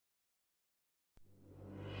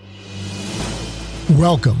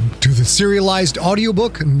Welcome to the serialized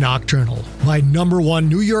audiobook Nocturnal by #1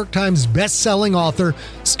 New York Times best-selling author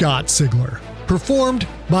Scott Sigler, performed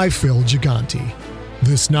by Phil Gigante.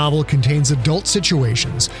 This novel contains adult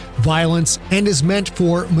situations, violence, and is meant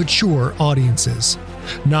for mature audiences.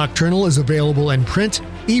 Nocturnal is available in print,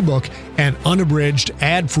 ebook, and unabridged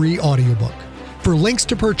ad-free audiobook. For links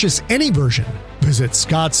to purchase any version, visit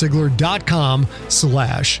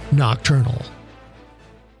scottsigler.com/nocturnal.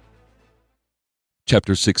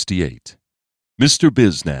 Chapter 68. Mr.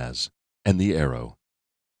 Biznaz and the Arrow.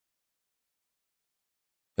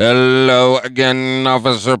 Hello again,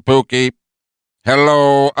 Officer Pookie.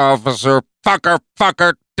 Hello, Officer Fucker,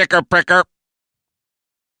 Dicker Pricker.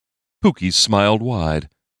 Pookie smiled wide.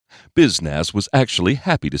 Biznaz was actually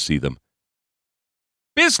happy to see them.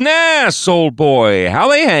 "Biznaz, old boy, how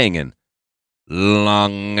they hangin'?"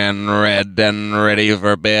 Long and red and ready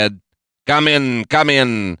for bed. Come in, come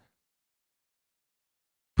in.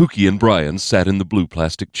 Pookie and Brian sat in the blue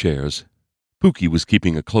plastic chairs. Pookie was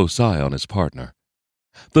keeping a close eye on his partner.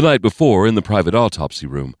 The night before, in the private autopsy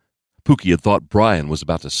room, Pookie had thought Brian was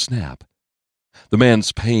about to snap. The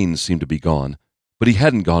man's pain seemed to be gone, but he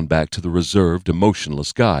hadn't gone back to the reserved,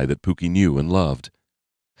 emotionless guy that Pookie knew and loved.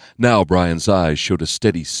 Now Brian's eyes showed a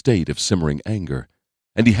steady state of simmering anger,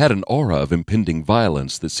 and he had an aura of impending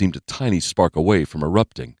violence that seemed a tiny spark away from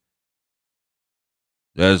erupting.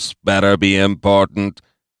 This better be important.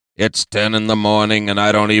 It's 10 in the morning, and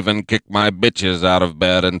I don't even kick my bitches out of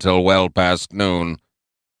bed until well past noon.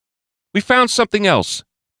 "We found something else,"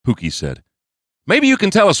 Pookie said. "Maybe you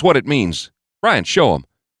can tell us what it means. Brian, show him."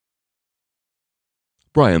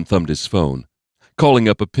 Brian thumbed his phone, calling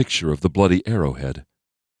up a picture of the bloody arrowhead.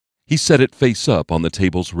 He set it face up on the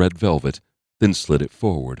table's red velvet, then slid it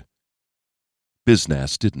forward.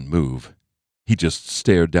 Biznaz didn't move. He just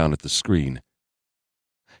stared down at the screen.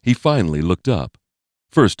 He finally looked up,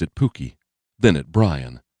 first at Pookie, then at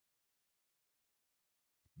Brian.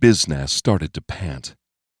 Biznaz started to pant.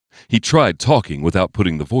 He tried talking without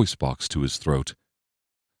putting the voice box to his throat.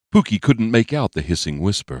 Pookie couldn't make out the hissing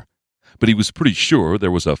whisper, but he was pretty sure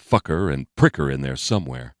there was a fucker and pricker in there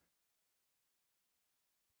somewhere.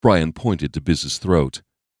 Brian pointed to Biz's throat.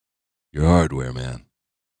 "Your hardware, man.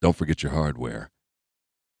 Don't forget your hardware."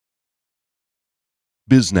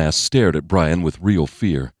 Biznaz stared at Brian with real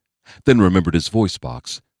fear, then remembered his voice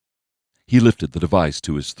box. He lifted the device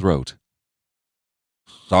to his throat.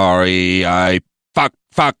 Sorry, I fuck.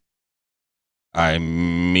 I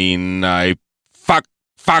mean, I fuck.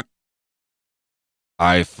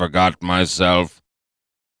 I forgot myself.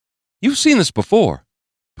 "You've seen this before,"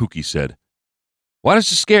 Pookie said. "Why does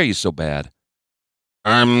it scare you so bad?"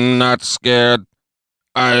 I'm not scared.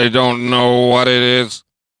 I don't know what it is.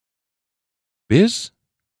 "Biz?"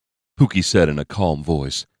 Pookie said in a calm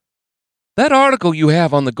voice. "That article you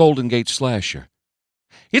have on the Golden Gate slasher.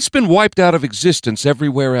 It's been wiped out of existence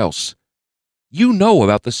everywhere else. You know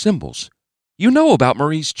about the symbols. You know about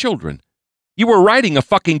Marie's children. You were writing a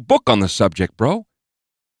fucking book on the subject, bro.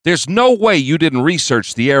 There's no way you didn't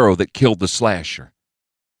research the arrow that killed the slasher."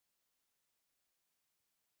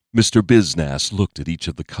 Mr. Biznaz looked at each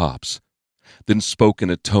of the cops, then spoke in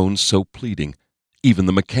a tone so pleading, even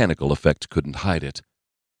the mechanical effect couldn't hide it.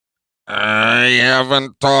 I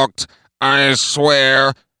haven't talked, I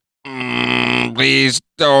swear. Please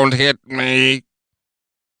don't hit me.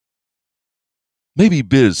 Maybe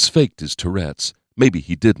Biz faked his Tourette's, maybe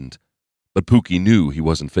he didn't, but Pookie knew he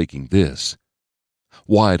wasn't faking this.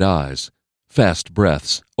 Wide eyes, fast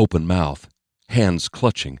breaths, open mouth, hands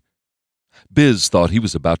clutching. Biz thought he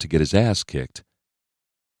was about to get his ass kicked.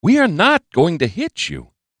 "We are not going to hit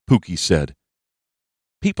you," Pookie said.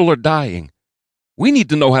 "People are dying. We need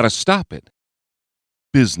to know how to stop it."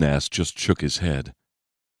 Biznaz just shook his head.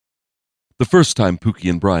 The first time Pookie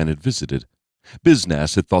and Brian had visited,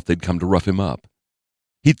 Biznaz had thought they'd come to rough him up.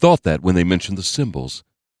 He'd thought that when they mentioned the symbols.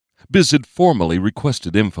 Biz had formally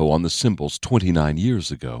requested info on the symbols 29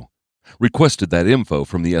 years ago, requested that info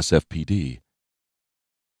from the SFPD.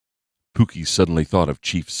 Pookie suddenly thought of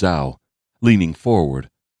Chief Zhao, leaning forward,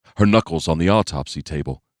 her knuckles on the autopsy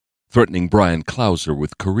table, threatening Brian Clauser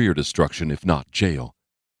with career destruction if not jail.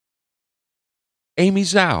 "Amy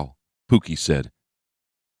Zhao," Pookie said.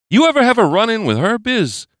 "You ever have a run-in with her,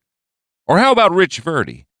 Biz? Or how about Rich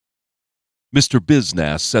Verdi?" Mr.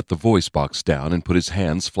 Biznaz set the voice box down and put his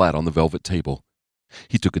hands flat on the velvet table.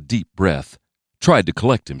 He took a deep breath, tried to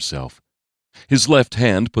collect himself. His left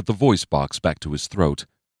hand put the voice box back to his throat,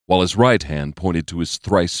 while his right hand pointed to his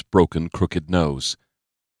thrice-broken crooked nose.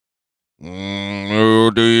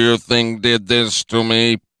 Who do you think did this to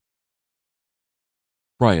me?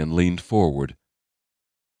 Brian leaned forward.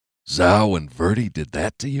 Zhao and Verdi did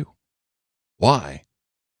that to you? Why?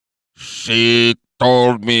 She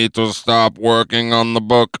told me to stop working on the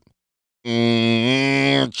book.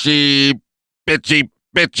 She bitchy,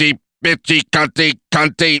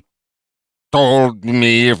 cunty, told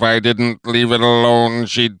me if I didn't leave it alone,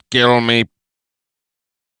 she'd kill me.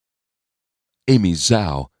 Amy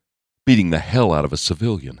Zhao beating the hell out of a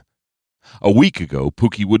civilian. A week ago,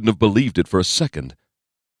 Pookie wouldn't have believed it for a second.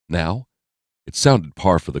 Now, it sounded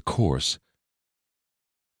par for the course.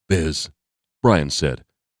 Biz, Brian said,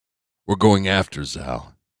 we're going after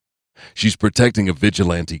Zhao. She's protecting a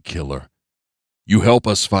vigilante killer. You help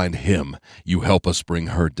us find him. You help us bring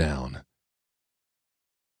her down.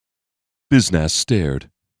 Biznaz stared,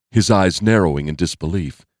 his eyes narrowing in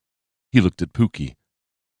disbelief. He looked at Pookie.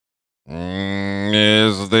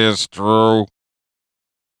 Is this true?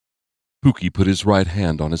 Pookie put his right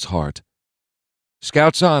hand on his heart.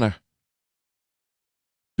 Scout's honor.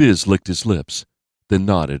 Biz licked his lips, then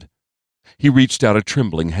nodded. He reached out a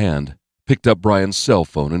trembling hand, picked up Brian's cell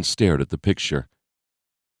phone and stared at the picture.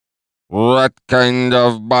 What kind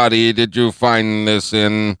of body did you find this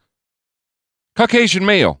in? Caucasian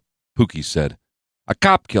male, Pookie said. A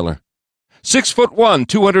cop killer. 6'1",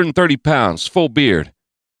 230 pounds, full beard.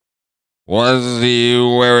 Was he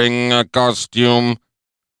wearing a costume?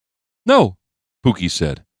 No, Pookie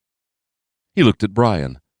said. He looked at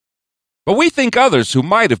Brian. But we think others who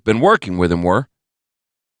might have been working with him were.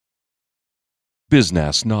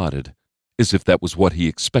 Biznaz nodded, as if that was what he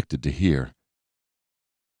expected to hear.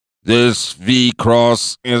 This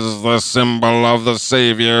V-cross is the symbol of the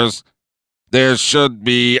Saviors. There should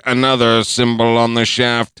be another symbol on the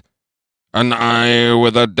shaft. An eye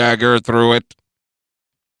with a dagger through it.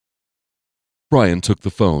 Brian took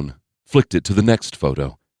the phone, flicked it to the next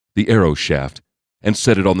photo, the arrow shaft, and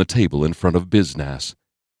set it on the table in front of Biznaz.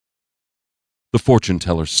 The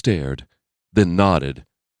fortune-teller stared, then nodded.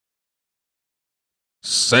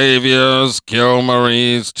 Saviors kill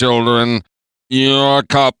Marie's children. Your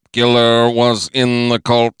cop killer was in the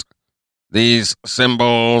cult. These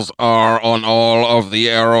symbols are on all of the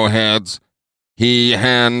arrowheads. He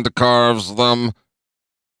hand carves them.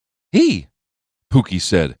 He, Pookie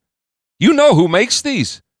said. You know who makes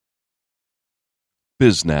these?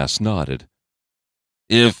 Biznaz nodded.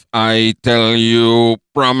 If I tell you,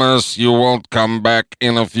 promise you won't come back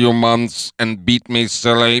in a few months and beat me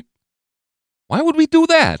silly. Why would we do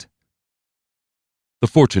that? The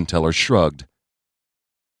fortune-teller shrugged.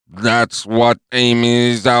 That's what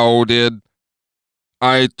Amy Zhao did.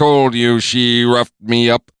 I told you she roughed me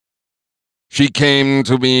up. She came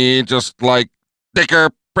to me just like Dicker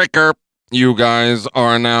Pricker you guys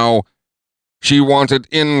are now. She wanted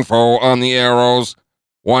info on the arrows,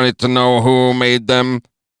 wanted to know who made them.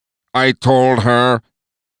 I told her.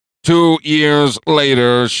 2 years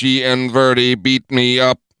later, she and Verdi beat me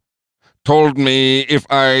up. Told me if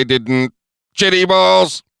I didn't, chitty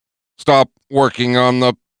balls, stop working on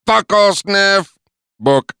the Fuckle Sniff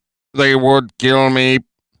book, they would kill me.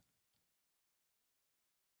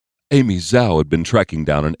 Amy Zhao had been tracking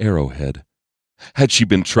down an arrowhead. Had she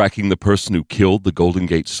been tracking the person who killed the Golden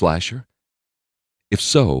Gate slasher? If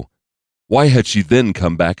so, why had she then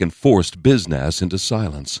come back and forced Biznaz into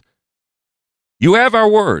silence? You have our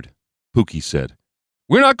word, Pookie said.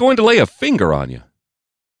 We're not going to lay a finger on you.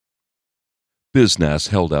 Biznaz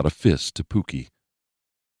held out a fist to Pookie.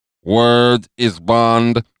 Word is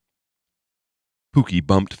bond. Pookie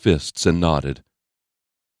bumped fists and nodded.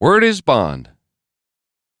 Word is bond.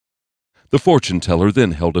 The fortune-teller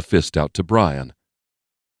then held a fist out to Brian.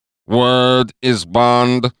 Word is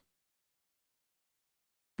bond.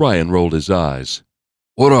 Brian rolled his eyes.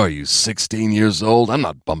 What are you, 16 years old? I'm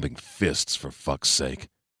not bumping fists, for fuck's sake.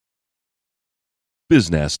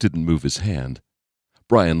 Biznaz didn't move his hand.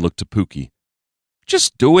 Brian looked to Pookie.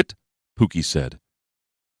 Just do it, Pookie said.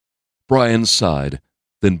 Brian sighed,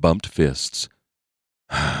 then bumped fists.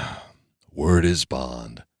 Word is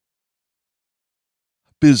bond.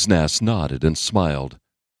 Biznaz nodded and smiled.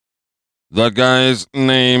 The guy's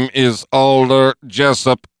name is Alder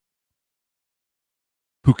Jessup.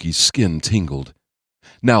 Pookie's skin tingled.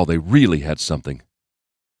 Now they really had something.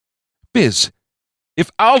 Biz,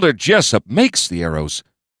 if Alder Jessup makes the arrows,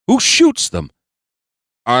 who shoots them?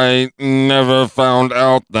 I never found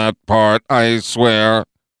out that part, I swear.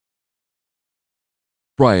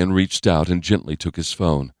 Brian reached out and gently took his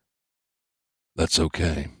phone. That's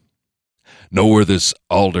okay. Know where this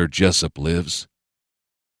Alder Jessup lives?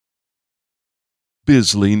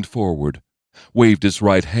 Biz leaned forward, waved his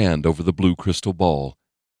right hand over the blue crystal ball.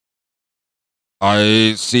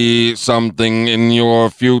 I see something in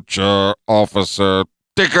your future, Officer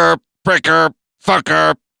Dicker, Pricker,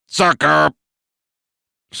 Fucker, sucker.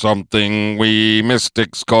 Something we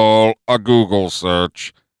mystics call a Google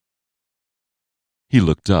search. He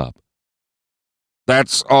looked up.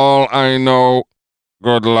 That's all I know.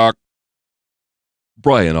 Good luck.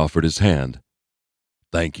 Brian offered his hand.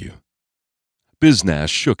 Thank you. Biznash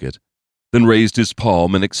shook it, then raised his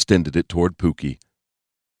palm and extended it toward Pookie.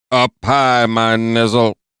 Up high, my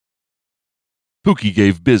nizzle. Pookie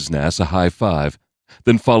gave Biznash a high five,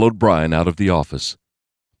 then followed Brian out of the office.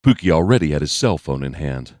 Pookie already had his cell phone in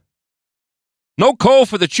hand. No call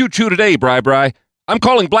for the choo-choo today, Bri. I'm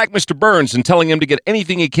calling Black Mr. Burns and telling him to get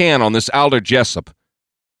anything he can on this Alder Jessup.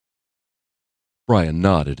 Brian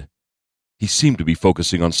nodded. He seemed to be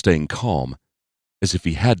focusing on staying calm, as if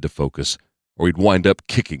he had to focus, or he'd wind up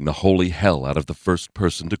kicking the holy hell out of the first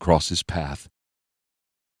person to cross his path.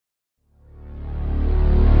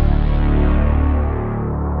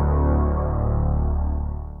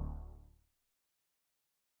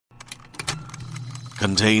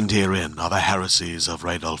 Contained herein are the heresies of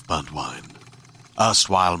Radolf Burntwine,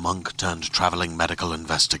 erstwhile monk turned traveling medical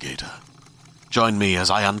investigator. Join me as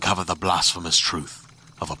I uncover the blasphemous truth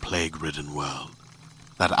of a plague-ridden world,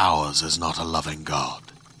 that ours is not a loving God,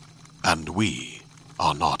 and we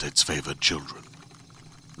are not its favored children.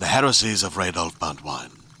 The heresies of Radolf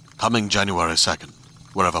Burntwine, coming January 2nd,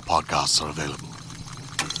 wherever podcasts are available.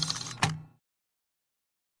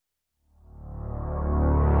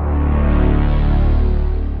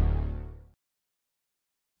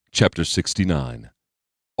 Chapter 69.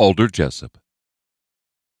 Alder Jessup.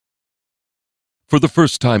 For the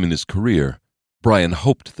first time in his career, Brian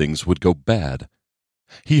hoped things would go bad.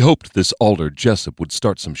 He hoped this Alder Jessup would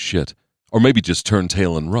start some shit, or maybe just turn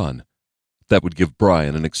tail and run. That would give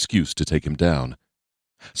Brian an excuse to take him down.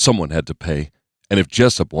 Someone had to pay, and if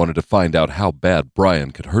Jessup wanted to find out how bad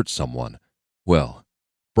Brian could hurt someone, well,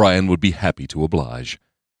 Brian would be happy to oblige.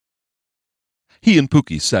 He and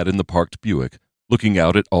Pookie sat in the parked Buick, looking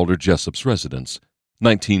out at Alder Jessup's residence,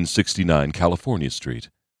 1969 California Street.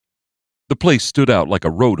 The place stood out like a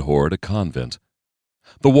road whore at a convent.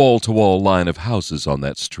 The wall-to-wall line of houses on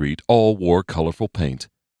that street all wore colorful paint: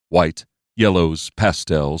 white, yellows,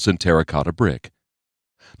 pastels, and terracotta brick.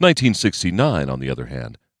 1969, on the other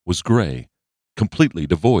hand, was gray, completely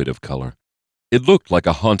devoid of color. It looked like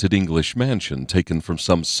a haunted English mansion taken from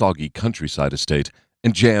some soggy countryside estate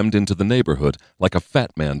and jammed into the neighborhood like a fat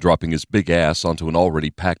man dropping his big ass onto an already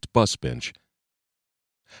packed bus bench.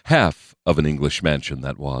 Half of an English mansion,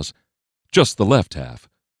 that was. Just the left half.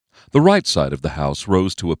 The right side of the house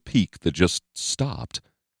rose to a peak that just stopped.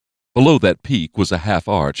 Below that peak was a half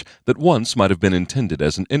arch that once might have been intended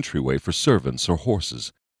as an entryway for servants or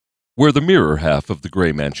horses. Where the mirror half of the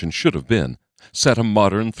gray mansion should have been, sat a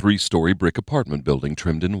modern 3-story brick apartment building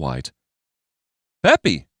trimmed in white.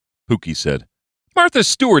 Peppy, Pookie said. Martha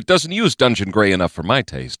Stewart doesn't use dungeon gray enough for my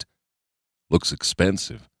taste. Looks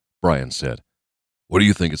expensive, Brian said. What do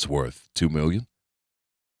you think it's worth, $2 million?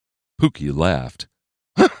 Pookie laughed.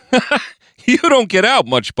 You don't get out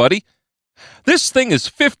much, buddy. This thing is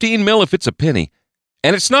 15 mil if it's a penny,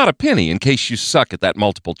 and it's not a penny in case you suck at that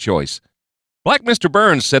multiple choice. Black Mr.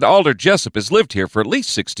 Burns said Alder Jessup has lived here for at least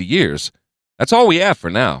 60 years. That's all we have for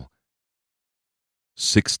now.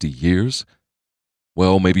 60 years?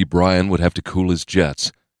 Well, maybe Brian would have to cool his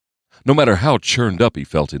jets. No matter how churned up he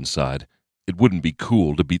felt inside, it wouldn't be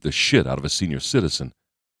cool to beat the shit out of a senior citizen.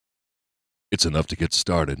 It's enough to get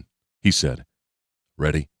started, he said.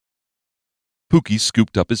 Ready? Pookie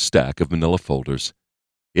scooped up his stack of manila folders.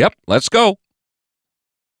 Yep, let's go.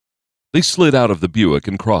 They slid out of the Buick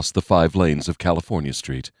and crossed the 5 lanes of California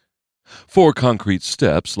Street. 4 concrete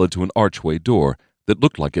steps led to an archway door that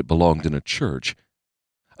looked like it belonged in a church.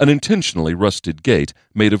 An intentionally rusted gate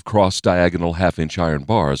made of cross-diagonal half-inch iron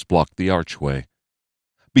bars blocked the archway.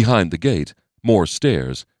 Behind the gate, more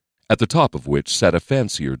stairs, at the top of which sat a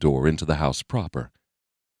fancier door into the house proper.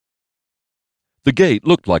 The gate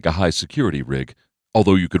looked like a high-security rig,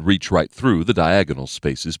 although you could reach right through the diagonal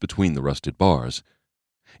spaces between the rusted bars.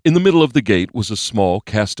 In the middle of the gate was a small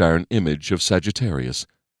cast-iron image of Sagittarius,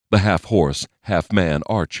 the half-horse, half-man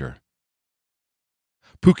archer.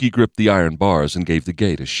 Pookie gripped the iron bars and gave the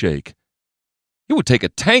gate a shake. It would take a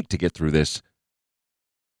tank to get through this.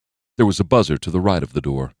 There was a buzzer to the right of the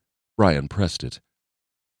door. Brian pressed it.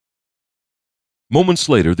 Moments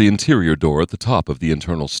later, the interior door at the top of the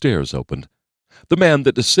internal stairs opened. The man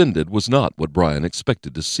that descended was not what Brian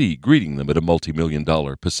expected to see greeting them at a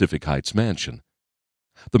multi-million-dollar Pacific Heights mansion.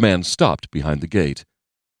 The man stopped behind the gate.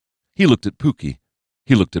 He looked at Pookie.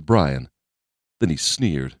 He looked at Brian. Then he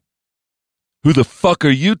sneered. "Who the fuck are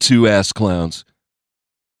you two ass clowns?"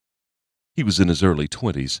 He was in his early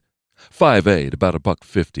 20s. 5'8", about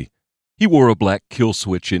 $1.50. He wore a black Kill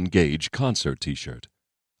Switch Engage concert t-shirt.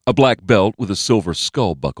 A black belt with a silver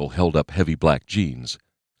skull buckle held up heavy black jeans.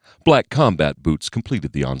 Black combat boots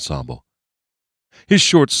completed the ensemble. His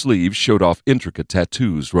short sleeves showed off intricate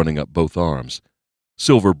tattoos running up both arms.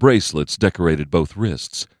 Silver bracelets decorated both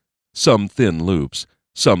wrists, some thin loops,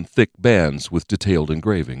 some thick bands with detailed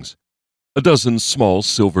engravings. A dozen small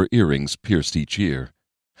silver earrings pierced each ear.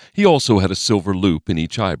 He also had a silver loop in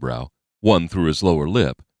each eyebrow, one through his lower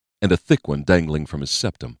lip, and a thick one dangling from his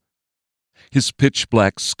septum. His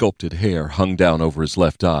pitch-black sculpted hair hung down over his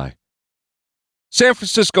left eye. San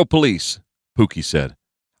Francisco Police, Pookie said.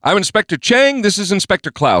 I'm Inspector Chang, this is Inspector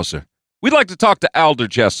Clouser. We'd like to talk to Alder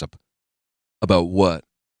Jessup. About what?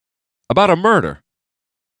 About a murder.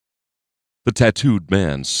 The tattooed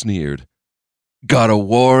man sneered. Got a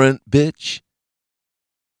warrant, bitch?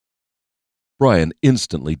 Brian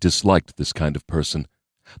instantly disliked this kind of person,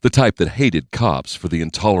 the type that hated cops for the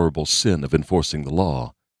intolerable sin of enforcing the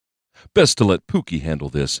law. Best to let Pookie handle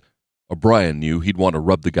this, or Brian knew he'd want to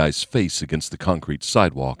rub the guy's face against the concrete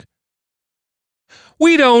sidewalk.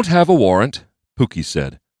 We don't have a warrant, Pookie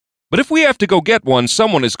said. But if we have to go get one,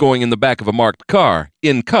 someone is going in the back of a marked car,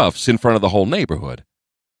 in cuffs, in front of the whole neighborhood.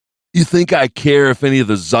 You think I care if any of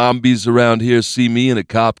the zombies around here see me in a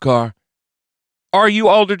cop car? Are you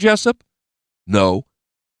Alder Jessup? No,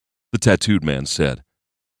 the tattooed man said.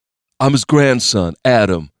 I'm his grandson,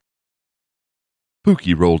 Adam.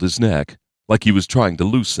 Pookie rolled his neck, like he was trying to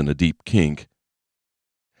loosen a deep kink.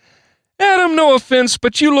 Adam, no offense,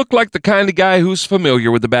 but you look like the kind of guy who's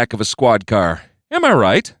familiar with the back of a squad car. Am I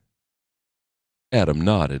right? Adam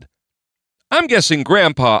nodded. I'm guessing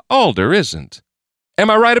Grandpa Alder isn't.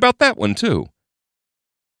 Am I right about that one, too?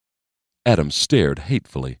 Adam stared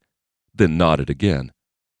hatefully, then nodded again.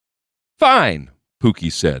 Fine,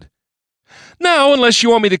 Pookie said. Now, unless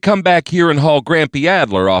you want me to come back here and haul Grampy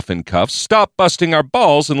Adler off in cuffs, stop busting our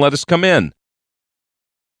balls and let us come in.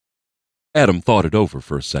 Adam thought it over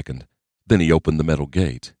for a second. Then he opened the metal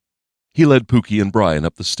gate. He led Pookie and Brian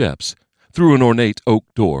up the steps, through an ornate oak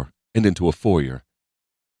door, and into a foyer.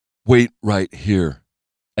 Wait right here,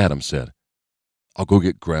 Adam said. I'll go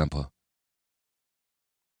get Grandpa.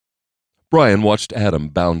 Brian watched Adam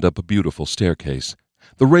bound up a beautiful staircase,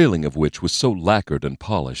 the railing of which was so lacquered and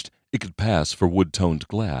polished it could pass for wood-toned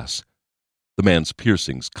glass. The man's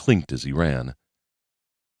piercings clinked as he ran.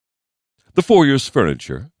 The foyer's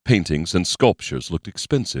furniture, paintings, and sculptures looked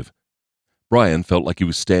expensive. Brian felt like he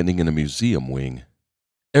was standing in a museum wing.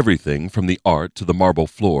 Everything from the art to the marble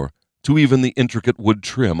floor to even the intricate wood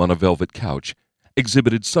trim on a velvet couch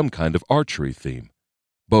exhibited some kind of archery theme.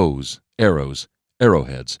 Bows, arrows,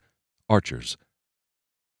 arrowheads, archers.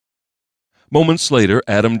 Moments later,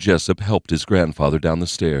 Adam Jessup helped his grandfather down the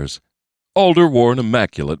stairs. Alder wore an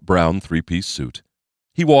immaculate brown three-piece suit.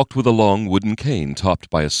 He walked with a long wooden cane topped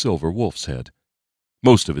by a silver wolf's head.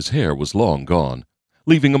 Most of his hair was long gone,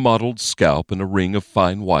 leaving a mottled scalp and a ring of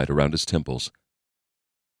fine white around his temples.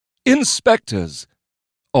 "Inspectors,"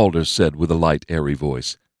 Alder said with a light, airy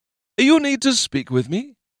voice, "you need to speak with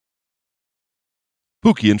me."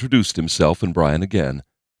 Pookie introduced himself and Brian again,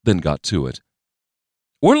 then got to it.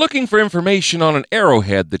 "We're looking for information on an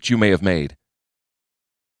arrowhead that you may have made."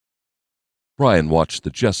 Brian watched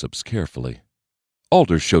the Jessups carefully.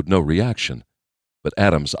 Alder showed no reaction, but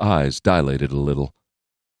Adam's eyes dilated a little.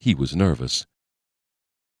 He was nervous.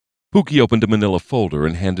 Pookie opened a manila folder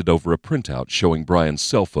and handed over a printout showing Brian's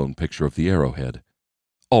cell phone picture of the arrowhead.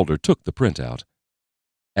 Alder took the printout.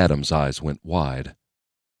 Adam's eyes went wide.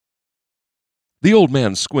 The old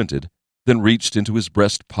man squinted, then reached into his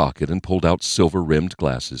breast pocket and pulled out silver-rimmed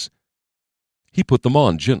glasses. He put them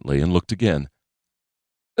on gently and looked again.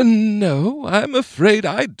 "No, I'm afraid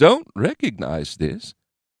I don't recognize this."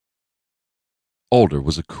 Alder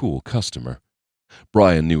was a cool customer.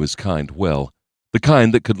 Brian knew his kind well, the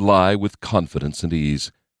kind that could lie with confidence and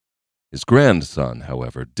ease. His grandson,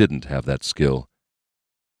 however, didn't have that skill.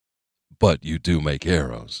 "But you do make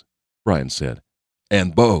arrows," Brian said,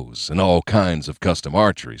 "and bows and all kinds of custom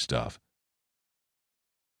archery stuff."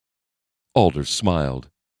 Alder smiled.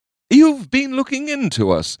 "You've been looking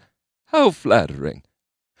into us. How flattering.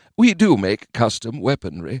 We do make custom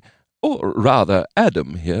weaponry, or rather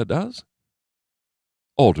Adam here does."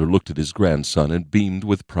 Alder looked at his grandson and beamed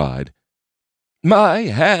with pride. "My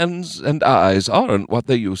hands and eyes aren't what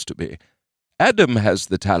they used to be. Adam has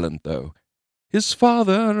the talent, though. His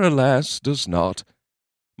father, alas, does not.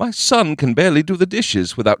 My son can barely do the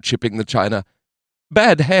dishes without chipping the china.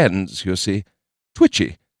 Bad hands, you see.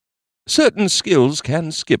 Twitchy. Certain skills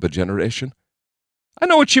can skip a generation." "I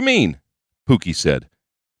know what you mean," Pookie said.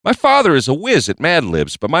 My father is a whiz at Mad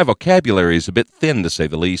Libs, but my vocabulary is a bit thin, to say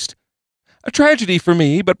the least. A tragedy for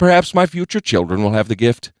me, but perhaps my future children will have the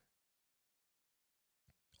gift."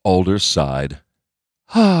 Alder sighed.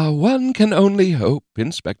 One can only hope,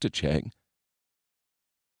 Inspector Chang."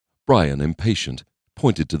 Brian, impatient,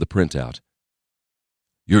 pointed to the printout.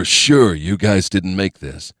 "You're sure you guys didn't make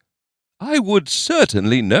this?" "I would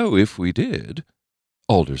certainly know if we did,"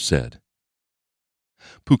 Alder said.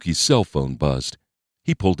 Pookie's cell phone buzzed.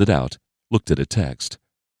 He pulled it out, looked at a text.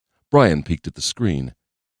 Brian peeked at the screen.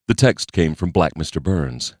 The text came from Black Mr.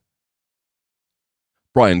 Burns.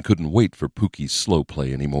 Brian couldn't wait for Pookie's slow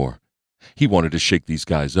play anymore. He wanted to shake these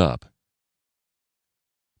guys up.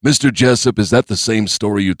 "Mr. Jessup, is that the same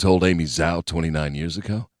story you told Amy Zhao 29 years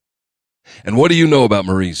ago? And what do you know about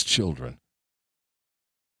Marie's children?"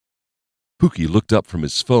 Pookie looked up from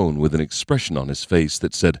his phone with an expression on his face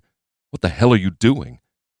that said, "What the hell are you doing?"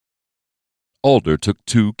 Alder took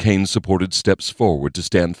 2 cane-supported steps forward to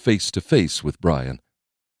stand face to face with Brian.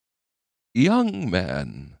 "Young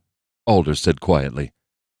man," Alder said quietly,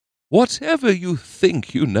 "whatever you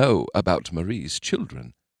think you know about Marie's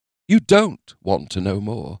children, you don't want to know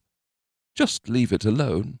more. Just leave it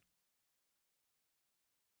alone."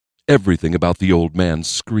 Everything about the old man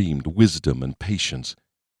screamed wisdom and patience.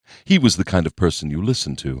 He was the kind of person you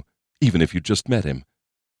listened to, even if you just met him.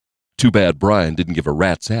 Too bad Brian didn't give a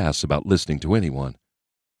rat's ass about listening to anyone.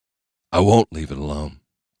 "I won't leave it alone,"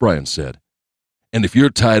 Brian said. "And if you're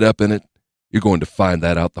tied up in it, you're going to find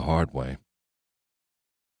that out the hard way."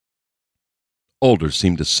 Alder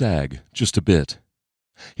seemed to sag just a bit.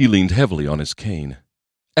 He leaned heavily on his cane.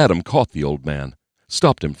 Adam caught the old man,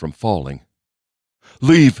 stopped him from falling.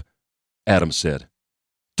 "Leave," Adam said.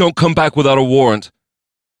 "Don't come back without a warrant."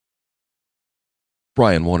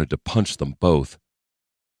 Brian wanted to punch them both.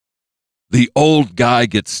 "The old guy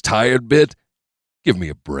gets tired bit? Give me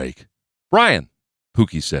a break." "Brian,"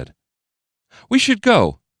 Pookie said, "we should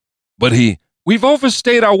go." "But we've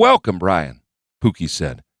overstayed our welcome, Brian," Pookie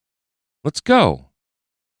said. "Let's go."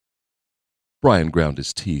 Brian ground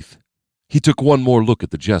his teeth. He took one more look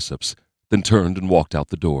at the Jessups, then turned and walked out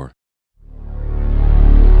the door.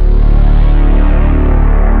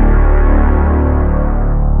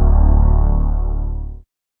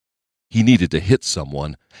 He needed to hit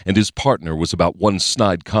someone, and his partner was about one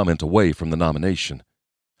snide comment away from the nomination.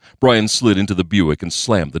 Brian slid into the Buick and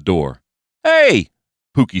slammed the door. "Hey,"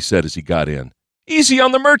 Pookie said as he got in. "Easy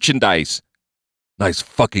on the merchandise." "Nice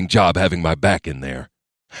fucking job having my back in there.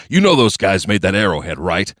 You know those guys made that Arrowhead,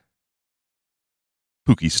 right?"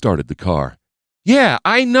 Pookie started the car. "Yeah,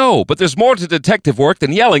 I know, but there's more to detective work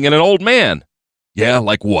than yelling at an old man." "Yeah,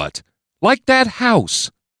 like what?" "Like that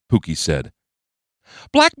house," Pookie said.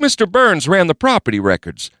 "Black Mr. Burns ran the property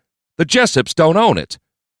records. The Jessups don't own it."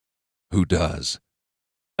 "Who does?"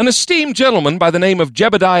 "An esteemed gentleman by the name of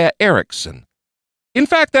Jebediah Erickson. In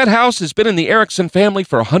fact, that house has been in the Erickson family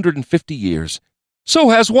for 150 years. So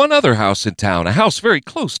has one other house in town, a house very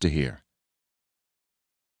close to here."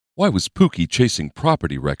 Why was Pookie chasing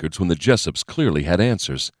property records when the Jessups clearly had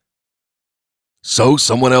answers? "So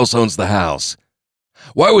someone else owns the house.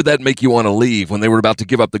 Why would that make you want to leave when they were about to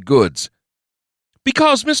give up the goods?"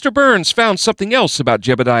 "Because Mr. Burns found something else about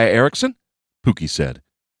Jebediah Erickson," Pookie said.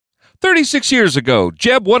 36 years ago,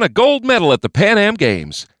 Jeb won a gold medal at the Pan Am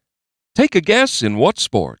Games. Take a guess in what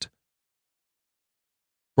sport?"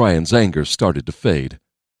 Brian's anger started to fade.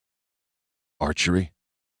 "Archery?"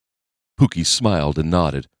 Pookie smiled and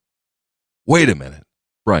nodded. "Wait a minute,"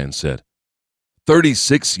 Brian said.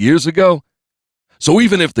 36 years ago? So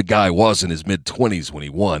even if the guy was in his mid-20s when he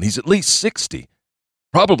won, he's at least 60.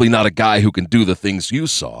 Probably not a guy who can do the things you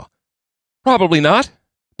saw." "Probably not.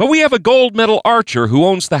 But we have a gold medal archer who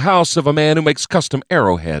owns the house of a man who makes custom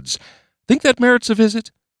arrowheads. Think that merits a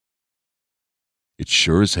visit?" It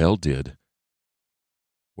sure as hell did.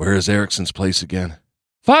 "Where is Erickson's place again?"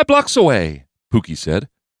 5 blocks away," Pookie said.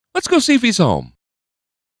 "Let's go see if he's home."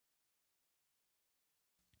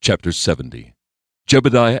 Chapter 70.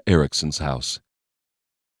 Jebediah Erickson's House.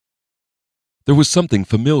 There was something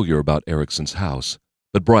familiar about Erickson's house,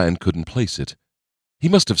 but Brian couldn't place it. He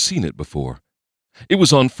must have seen it before. It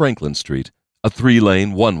was on Franklin Street, a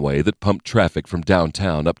 3-lane one-way that pumped traffic from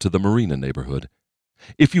downtown up to the Marina neighborhood.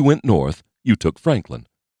 If you went north, you took Franklin.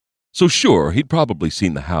 So sure, he'd probably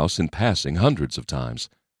seen the house in passing hundreds of times.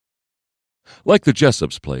 Like the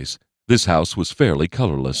Jessup's place, this house was fairly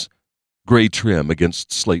colorless, gray trim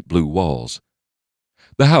against slate-blue walls.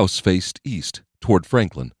 The house faced east, toward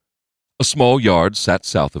Franklin. A small yard sat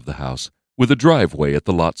south of the house, with a driveway at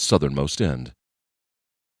the lot's southernmost end.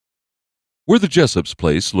 Where the Jessup's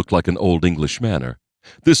place looked like an old English manor,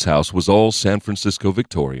 This house was all San Francisco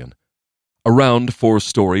Victorian. A round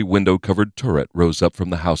 4-story window-covered turret rose up from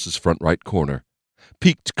the house's front right corner,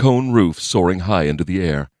 peaked cone roof soaring high into the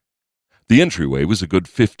air. The entryway was a good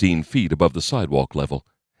 15 feet above the sidewalk level,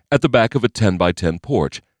 at the back of a 10-by-10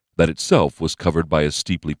 porch that itself was covered by a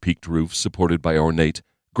steeply peaked roof supported by ornate,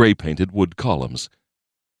 gray-painted wood columns.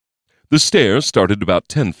 The stairs started about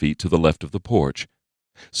 10 feet to the left of the porch.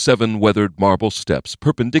 7 weathered marble steps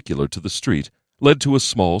perpendicular to the street led to a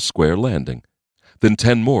small square landing, then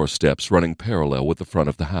 10 more steps running parallel with the front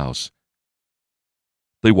of the house.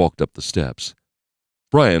 They walked up the steps.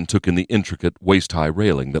 Brian took in the intricate, waist-high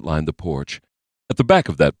railing that lined the porch. At the back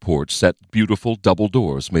of that porch sat beautiful double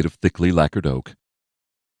doors made of thickly lacquered oak.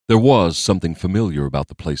 There was something familiar about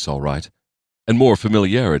the place, all right, and more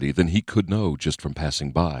familiarity than he could know just from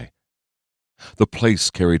passing by. The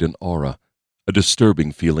place carried an aura, a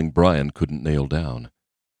disturbing feeling Brian couldn't nail down.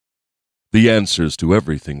 The answers to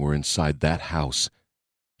everything were inside that house.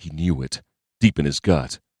 He knew it, deep in his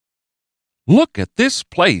gut. "Look at this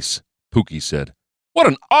place," Pookie said. "What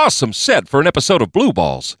an awesome set for an episode of Blue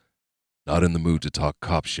Balls." Not in the mood to talk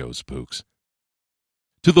cop shows, Pooks.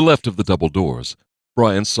 To the left of the double doors,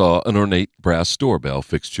 Brian saw an ornate brass doorbell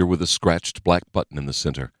fixture with a scratched black button in the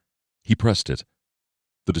center. He pressed it.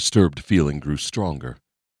 The disturbed feeling grew stronger.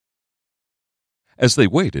 As they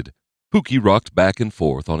waited, Pookie rocked back and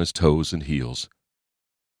forth on his toes and heels.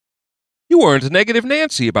 "You weren't a negative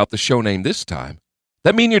Nancy about the show name this time.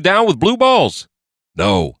 That mean you're down with Blue Balls?"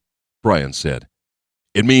 "No," Brian said.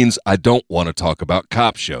 "It means I don't want to talk about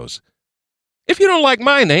cop shows." "If you don't like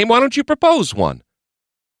my name, why don't you propose one?"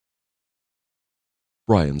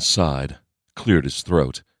 Brian sighed, cleared his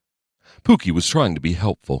throat. Pookie was trying to be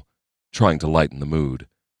helpful, trying to lighten the mood.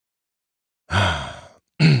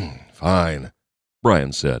 "Fine,"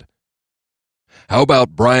 Brian said. "How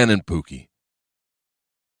about Brian and Pookie?"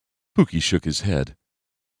 Pookie shook his head.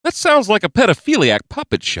 "That sounds like a pedophiliac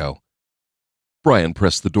puppet show." Brian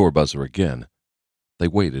pressed the door buzzer again. They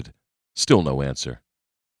waited. Still no answer.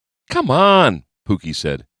 "Come on," Pookie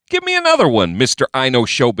said. "Give me another one, Mr. I Know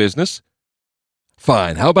Show Business."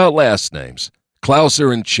 "Fine, how about last names?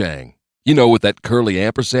 Clouser and Chang. You know, with that curly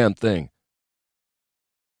ampersand thing."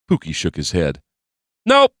 Pookie shook his head.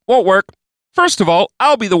 "Nope, won't work. First of all,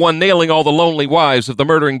 I'll be the one nailing all the lonely wives of the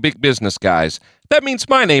murdering big business guys. That means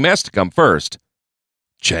my name has to come first."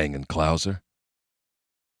 "Chang and Clouser?"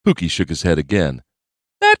 Pookie shook his head again.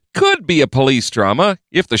 "That could be a police drama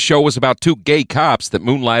if the show was about 2 gay cops that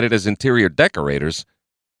moonlighted as interior decorators."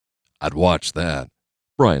 "I'd watch that,"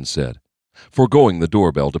 Brian said, foregoing the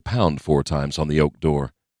doorbell to pound 4 times on the oak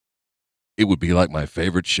door. "It would be like my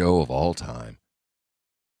favorite show of all time."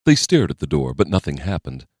 They stared at the door, but nothing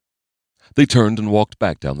happened. They turned and walked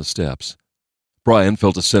back down the steps. Brian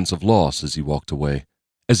felt a sense of loss as he walked away,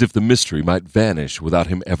 as if the mystery might vanish without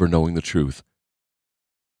him ever knowing the truth.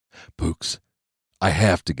 "Pooks, I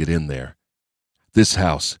have to get in there. This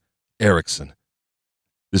house, Erickson.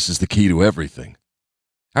 This is the key to everything."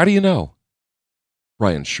 "How do you know?"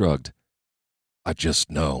 Brian shrugged. "I just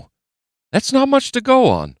know." "That's not much to go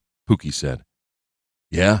on," Pookie said.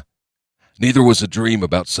 "Yeah? Neither was a dream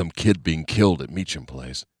about some kid being killed at Meacham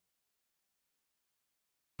Place."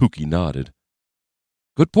 Pookie nodded.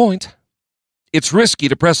 "Good point. It's risky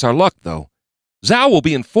to press our luck, though. Zhao will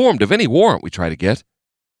be informed of any warrant we try to get."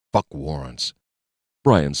 "Fuck warrants,"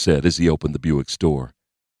 Brian said as he opened the Buick's door.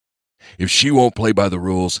 "If she won't play by the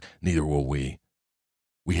rules, neither will we.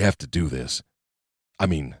 We have to do this. I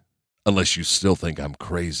mean, unless you still think I'm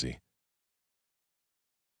crazy."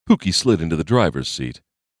 Pookie slid into the driver's seat.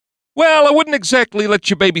 "Well, I wouldn't exactly let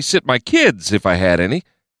you babysit my kids if I had any.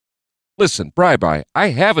 Listen, Bri-Bri, I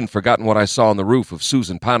haven't forgotten what I saw on the roof of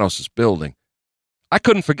Susan Panos' building. I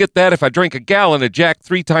couldn't forget that if I drank a gallon of Jack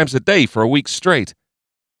 3 times a day for a week straight.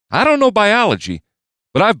 I don't know biology,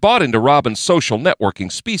 but I've bought into Robin's social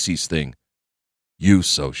networking species thing." "You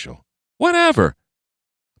social." "Whatever.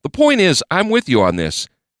 The point is, I'm with you on this.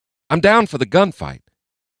 I'm down for the gunfight.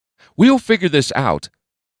 We'll figure this out,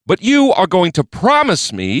 but you are going to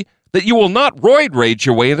promise me that you will not roid rage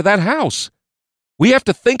your way into that house. We have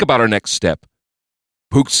to think about our next step."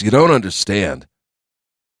 "Pooks, you don't understand."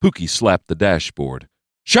 Pookie slapped the dashboard.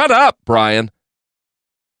 "Shut up, Brian."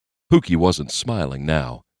 Pookie wasn't smiling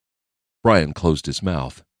now. Brian closed his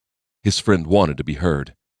mouth. His friend wanted to be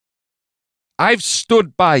heard. "I've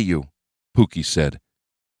stood by you," Pookie said.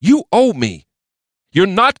 "You owe me. You're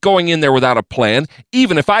not going in there without a plan,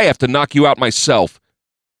 even if I have to knock you out myself."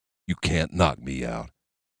 "You can't knock me out."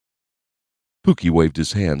 Pookie waved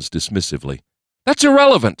his hands dismissively. "That's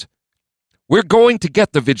irrelevant. We're going to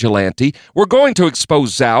get the vigilante. We're going to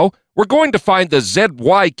expose Zhao. We're going to find the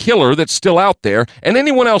ZY killer that's still out there and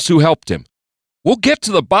anyone else who helped him. We'll get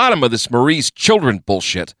to the bottom of this Marie's children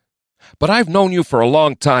bullshit. But I've known you for a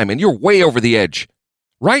long time, and you're way over the edge.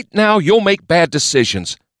 Right now, you'll make bad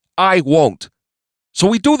decisions. I won't. So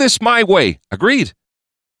we do this my way. Agreed?"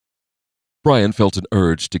 Brian felt an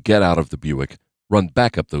urge to get out of the Buick, run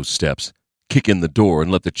back up those steps, kick in the door,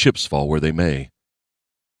 and let the chips fall where they may.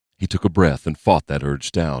 He took a breath and fought that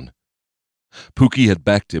urge down. Pookie had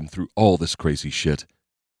backed him through all this crazy shit.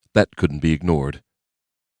 That couldn't be ignored.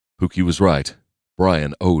 Pookie was right.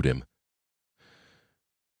 Brian owed him.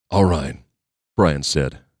 "All right," Brian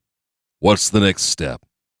said. "What's the next step?"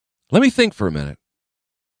 "Let me think for a minute."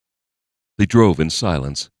 They drove in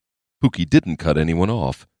silence. Pookie didn't cut anyone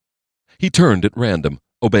off. He turned at random,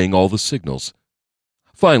 obeying all the signals.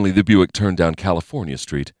 Finally, the Buick turned down California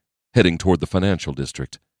Street, heading toward the financial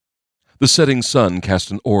district. The setting sun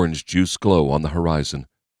cast an orange juice glow on the horizon,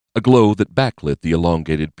 a glow that backlit the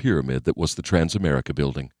elongated pyramid that was the Transamerica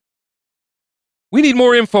building. "We need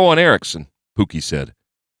more info on Erickson," Pookie said.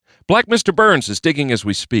 "Black Mr. Burns is digging as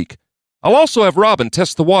we speak. I'll also have Robin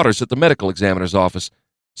test the waters at the medical examiner's office,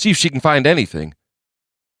 see if she can find anything."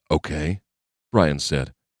 "Okay," Brian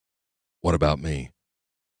said. "What about me?"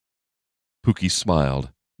 Pookie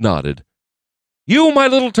smiled, nodded. "You, my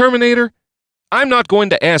little Terminator? I'm not going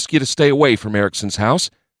to ask you to stay away from Erickson's house,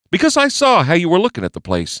 because I saw how you were looking at the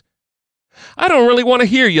place. I don't really want to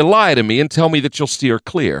hear you lie to me and tell me that you'll steer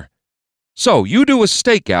clear. So you do a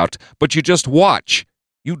stakeout, but you just watch.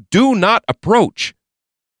 You do not approach.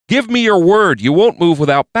 Give me your word you won't move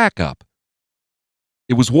without backup."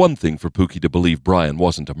 It was one thing for Pookie to believe Brian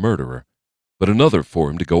wasn't a murderer, but another for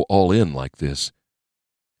him to go all in like this.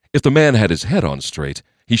 If the man had his head on straight,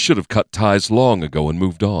 he should have cut ties long ago and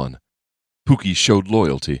moved on. Pookie showed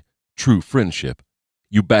loyalty, true friendship.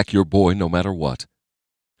 You back your boy no matter what.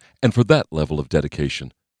 And for that level of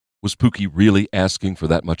dedication, was Pookie really asking for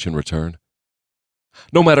that much in return?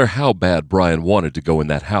 No matter how bad Brian wanted to go in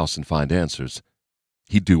that house and find answers,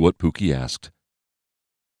 he'd do what Pookie asked.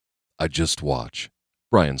 "I just watch,"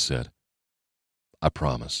 Brian said. "I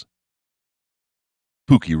promise."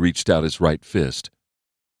 Pookie reached out his right fist.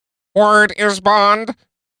 Word is bond.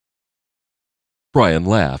 Brian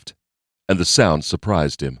laughed, and the sound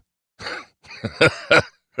surprised him.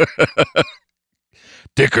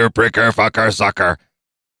 "Dicker, pricker, fucker, sucker,"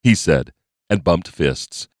 he said, and bumped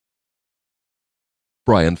fists.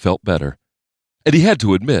 Brian felt better, and he had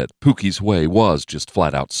to admit Pookie's way was just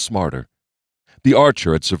flat-out smarter. The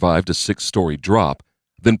archer had survived a 6-story drop,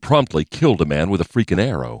 then promptly killed a man with a freaking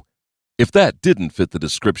arrow. If that didn't fit the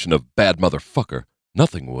description of bad motherfucker,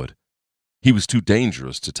 nothing would. He was too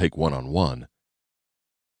dangerous to take one-on-one.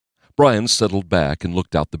 Brian settled back and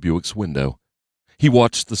looked out the Buick's window. He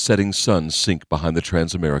watched the setting sun sink behind the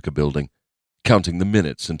Transamerica building, counting the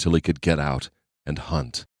minutes until he could get out and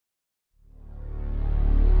hunt.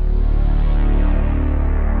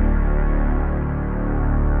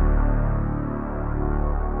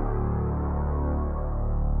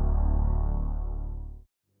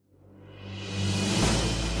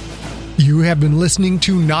 You have been listening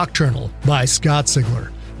to Nocturnal by Scott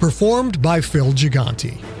Sigler, performed by Phil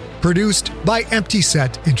Gigante, produced by Empty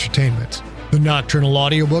Set Entertainment. The Nocturnal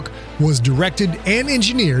audiobook was directed and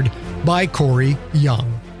engineered by Corey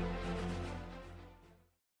Young.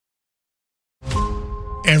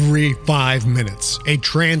 Every 5 minutes, a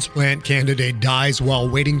transplant candidate dies while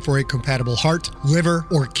waiting for a compatible heart, liver,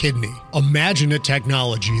 or kidney. Imagine a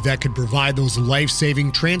technology that could provide those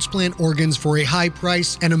life-saving transplant organs for a high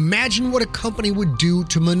price, and imagine what a company would do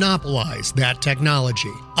to monopolize that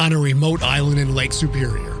technology. On a remote island in Lake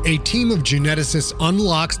Superior, a team of geneticists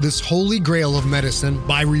unlocks this holy grail of medicine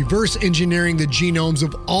by reverse engineering the genomes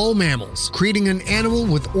of all mammals, creating an animal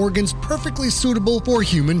with organs perfectly suitable for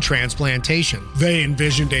human transplantation. They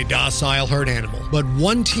envisioned a docile herd animal, but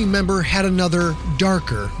one team member had another,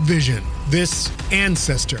 darker vision. This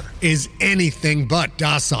ancestor is anything but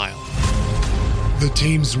docile. The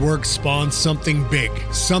team's work spawns something big,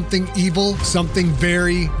 something evil, something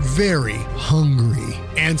very, very hungry.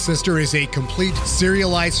 Ancestor is a complete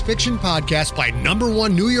serialized fiction podcast by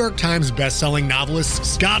 #1 New York Times bestselling novelist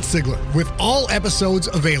Scott Sigler, with all episodes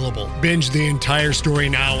available. Binge the entire story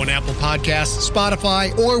now on Apple Podcasts,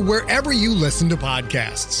 Spotify, or wherever you listen to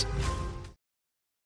podcasts.